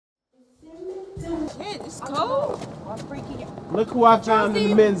Shit, it's cold. I'm freaking out. Look who I found in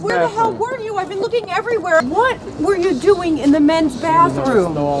the men's Where bathroom. the hell were you? I've been looking everywhere. What were you doing in the men's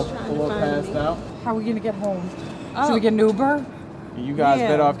bathroom? Passed out. How are we gonna get home? Should we get an Uber? You guys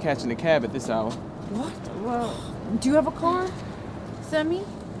better off catching a cab at this hour. What? Well, do you have a car, Semi?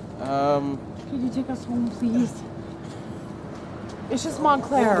 Can you take us home, please? It's just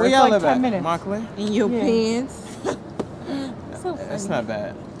Montclair. Where it's y'all like live 10 at? minutes. Montclair? In your pants. So That's funny. not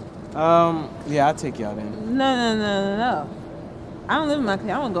bad. Yeah, I'll take y'all then. No. I don't live in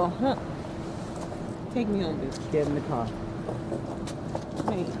Montclair. I want to go home. Take me home, bitch. Get in the car.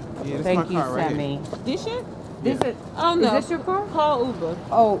 Wait. Yeah, this Thank my you, car right Sammy. here. This shit? Is it? Oh, no. Is this your car? Call Uber.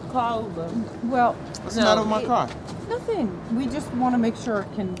 Oh, Call Uber. well, What's the matter with my car? nothing. We just want to make sure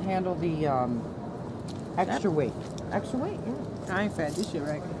it can handle the extra weight. Extra weight? Yeah. I ain't fat. This shit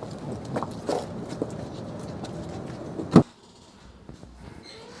right.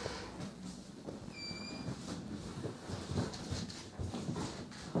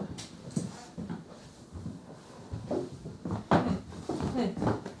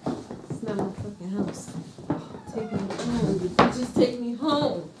 It's not my fucking house. Take me home. You bitches take me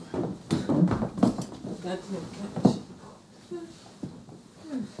home. Got to catch.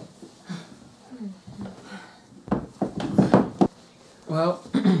 Well,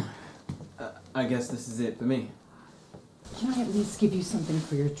 I guess this is it for me. Can I at least give you something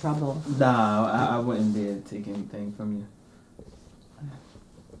for your trouble? Nah, I wouldn't dare take anything from you.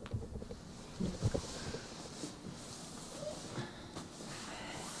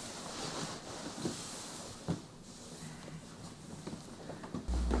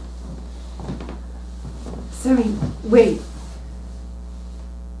 Sammy, wait.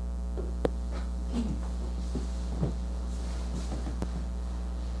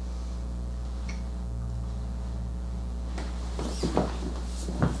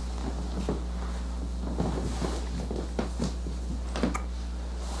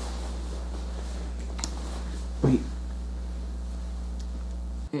 Wait.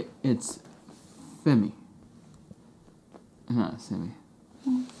 It's Femi. Not Semi.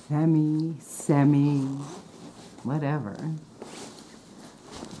 Femi, Semi, whatever.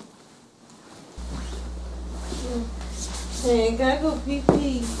 Hey, gotta go pee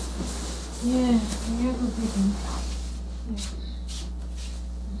pee. Yeah, I gotta go pee pee.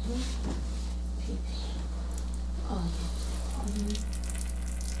 Pee pee. Oh,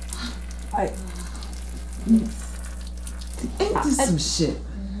 I. Ain't this some shit?